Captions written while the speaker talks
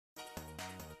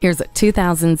Here's a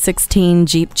 2016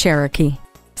 Jeep Cherokee.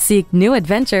 Seek new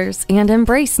adventures and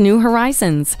embrace new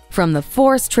horizons. From the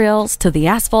forest trails to the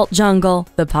asphalt jungle,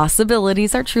 the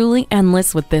possibilities are truly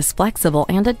endless with this flexible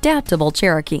and adaptable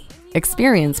Cherokee.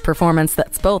 Experience performance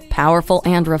that's both powerful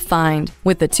and refined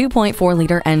with the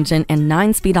 2.4-liter engine and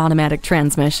 9-speed automatic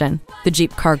transmission. The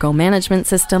Jeep Cargo Management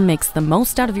System makes the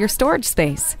most out of your storage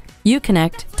space.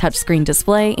 Uconnect, touchscreen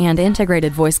display, and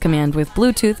integrated voice command with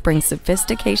Bluetooth brings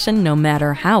sophistication no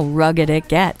matter how rugged it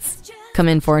gets. Come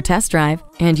in for a test drive,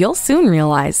 and you'll soon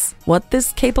realize what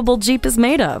this capable Jeep is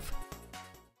made of.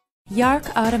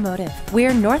 Yark Automotive.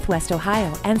 We're Northwest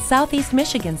Ohio and Southeast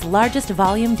Michigan's largest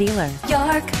volume dealer.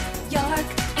 Yark,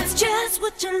 it's just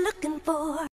what you're looking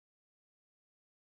for.